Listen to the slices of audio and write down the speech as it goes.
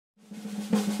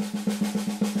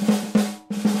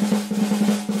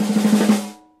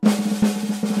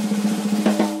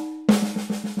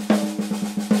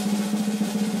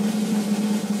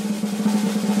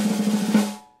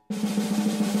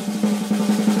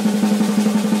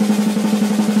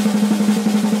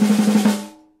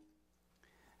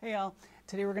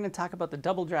Today we're going to talk about the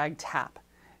double drag tap.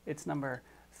 It's number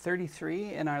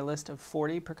 33 in our list of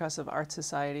 40 Percussive Arts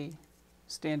Society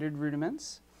standard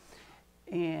rudiments.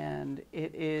 And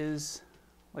it is,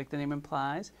 like the name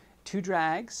implies, 2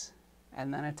 drags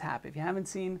and then a tap. If you haven't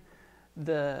seen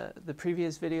the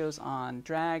previous videos on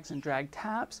drags and drag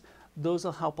taps, those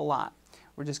will help a lot.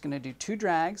 We're just going to do 2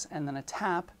 drags and then a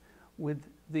tap with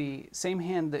the same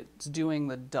hand that's doing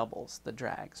the doubles, the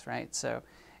drags, right? So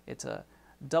it's a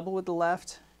double with the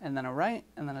left and then a right,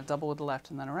 and then a double with the left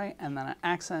and then a right, and then an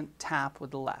accent tap with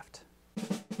the left.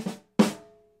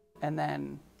 And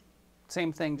then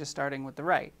same thing, just starting with the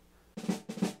right.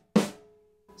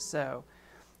 So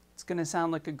it's going to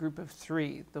sound like a group of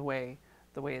 3 the way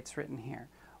it's written here.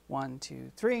 1,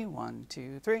 2, 3, 1,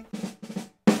 2, 3.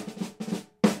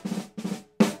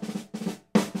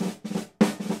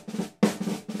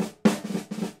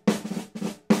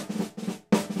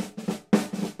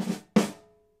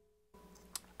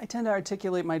 I tend to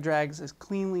articulate my drags as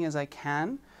cleanly as I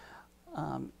can.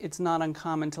 It's not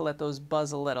uncommon to let those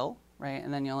buzz a little, right?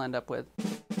 And then you'll end up with.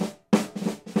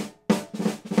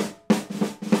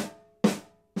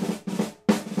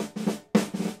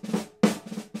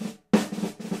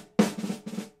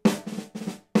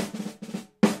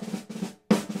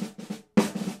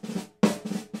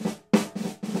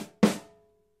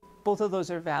 Both of those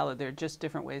are valid. They're just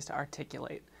different ways to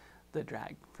articulate the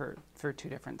drag for 2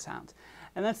 different sounds.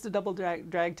 And that's the double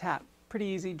drag tap. Pretty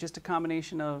easy, just a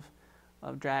combination of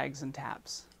drags and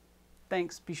taps.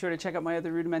 Thanks. Be sure to check out my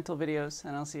other rudimental videos,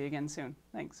 and I'll see you again soon.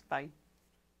 Thanks. Bye.